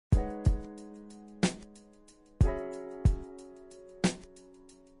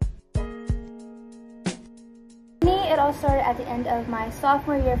it all started at the end of my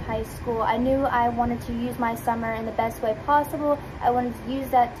sophomore year of high school. I knew I wanted to use my summer in the best way possible. I wanted to use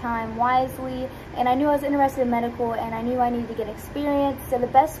that time wisely, and I knew I was interested in medical, and I knew I needed to get experience. So the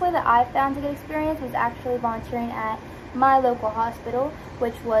best way that I found to get experience was actually volunteering at my local hospital,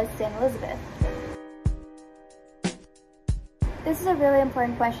 which was St. Elizabeth. This is a really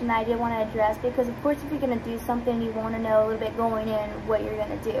important question that I did want to address because, of course, if you're going to do something, you want to know a little bit going in what you're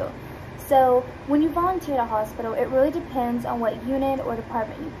going to do. So when you volunteer at a hospital, it really depends on what unit or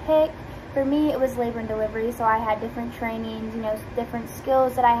department you pick. For me, it was labor and delivery, so I had different trainings, different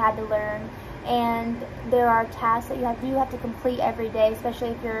skills that I had to learn. And there are tasks that you have to complete every day, especially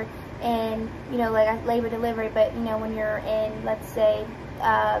if you're in, like labor delivery. But, when you're in, let's say,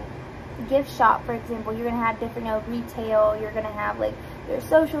 gift shop, for example, you're going to have different, retail, you're going to have, like, your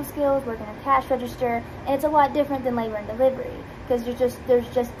social skills, working a cash register, and it's a lot different than labor and delivery because there's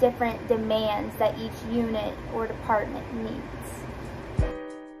just different demands that each unit or department needs.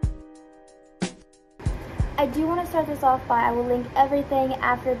 I do want to start this off by, I will link everything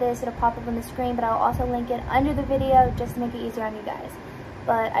after this, it'll pop up on the screen, but I'll also link it under the video just to make it easier on you guys.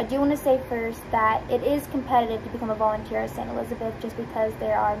 But I do want to say first that it is competitive to become a volunteer at St. Elizabeth just because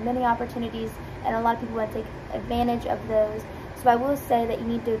there are many opportunities and a lot of people want to take advantage of those. So I will say that you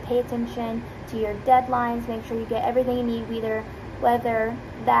need to pay attention to your deadlines, make sure you get everything you need, whether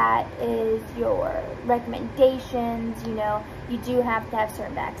that is your recommendations, you do have to have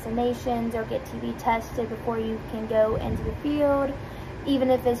certain vaccinations or get TB tested before you can go into the field,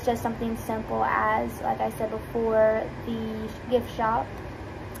 even if it's just something simple as, like I said before, the gift shop.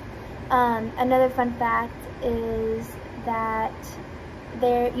 Another fun fact is that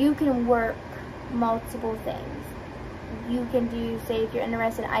you can work multiple things. You can do, say, if you're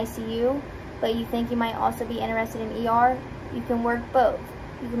interested in ICU, but you think you might also be interested in ER, you can work both.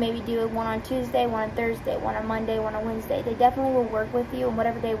 You can maybe do one on Tuesday, one on Thursday, one on Monday, one on Wednesday. They definitely will work with you, and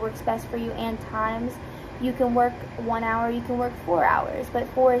whatever day works best for you and times. You can work 1 hour, you can work 4 hours, but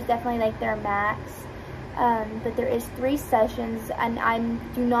 4 is definitely like their max. But there is 3 sessions, and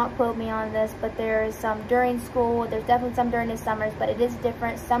do not quote me on this, but there is some during school. There's definitely some during the summers, but it is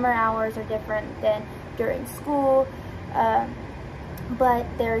different. Summer hours are different than during school. But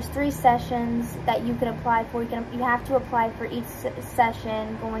there's 3 sessions that you can apply for. You have to apply for each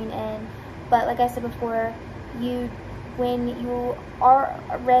session going in. But like I said before, when you are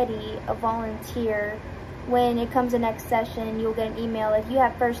already a volunteer, when it comes to next session, you'll get an email if you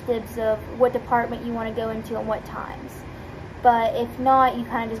have first dibs of what department you want to go into and what times. But if not, you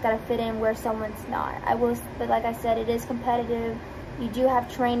kind of just got to fit in where someone's not. But like I said, it is competitive. You do have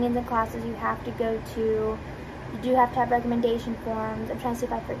trainings and classes you have to go to. You do have to have recommendation forms. I'm trying to see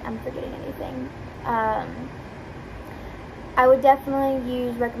if I'm forgetting anything. I would definitely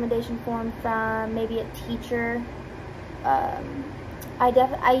use recommendation form from maybe a teacher. I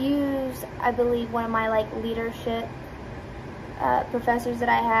believe one of my leadership professors that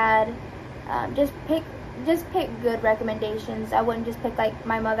I had. Just pick good recommendations. I wouldn't just pick like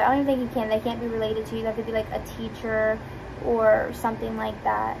my mother. I don't even think you can. They can't be related to you. They have to be like a teacher or something like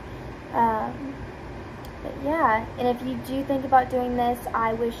that. But yeah, and if you do think about doing this,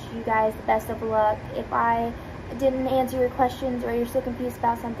 I wish you guys the best of luck. If I didn't answer your questions or you're still confused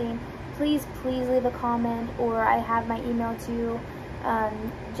about something, please leave a comment, or I have my email too.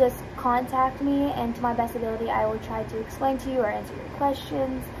 Just contact me, and to my best ability I will try to explain to you or answer your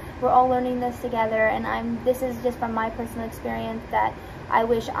questions. We're all learning this together, and this is just from my personal experience that I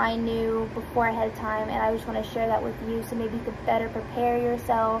wish I knew before ahead of time, and I just want to share that with you so maybe you could better prepare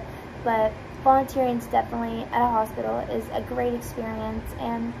yourself. But volunteering is definitely at a hospital is a great experience,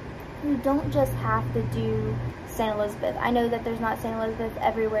 and you don't just have to do St. Elizabeth. I know that there's not St. Elizabeth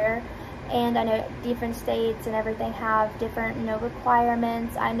everywhere, and I know different states and everything have different,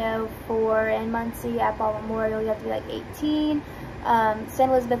 requirements. I know in Muncie at Ball Memorial you have to be like 18.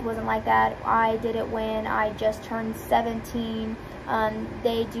 St. Elizabeth wasn't like that. I did it when I just turned 17.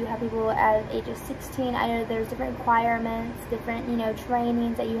 They do have people at the age of 16. I know there's different requirements, different,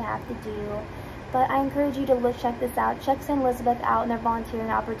 trainings that you have to do. But I encourage you to check this out. Check St. Elizabeth out and their volunteering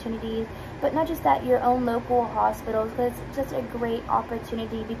opportunities. But not just that, your own local hospitals, because it's just a great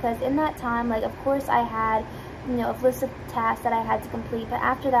opportunity. Because in that time, of course I had, a list of tasks that I had to complete. But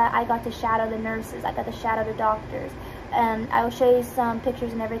after that, I got to shadow the nurses. I got to shadow the doctors. I will show you some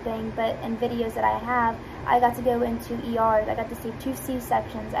pictures and everything, but in videos that I have, I got to go into ERs. I got to see 2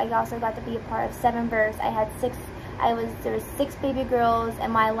 C-sections. I also got to be a part of 7 births. There was 6 baby girls,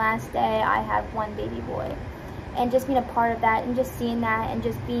 and my last day I had 1 baby boy. And just being a part of that, and just seeing that, and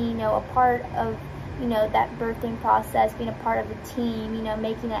just being, a part of, that birthing process, being a part of the team,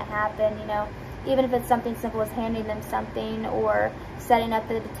 making it happen, even if it's something simple as handing them something or setting up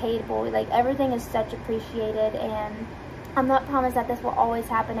at the table. Like, everything is such appreciated, and I'm not promised that this will always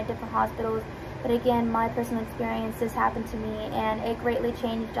happen at different hospitals, but again, my personal experience, this happened to me, and it greatly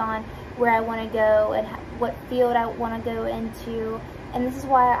changed on where I want to go and what field I want to go into. And this is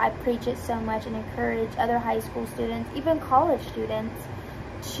why I preach it so much and encourage other high school students, even college students,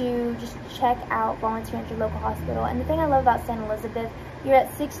 to just check out volunteering at your local hospital. And the thing I love about St. Elizabeth, you're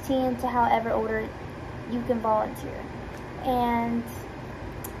at 16 to however older you can volunteer. And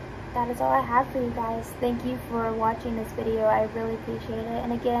that is all I have for you guys. Thank you for watching this video. I really appreciate it.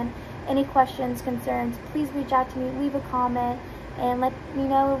 And again, any questions, concerns, please reach out to me, leave a comment, and let me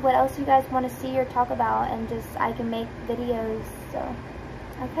know what else you guys want to see or talk about, and just I can make videos. So,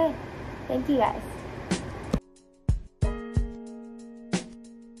 okay. Thank you guys.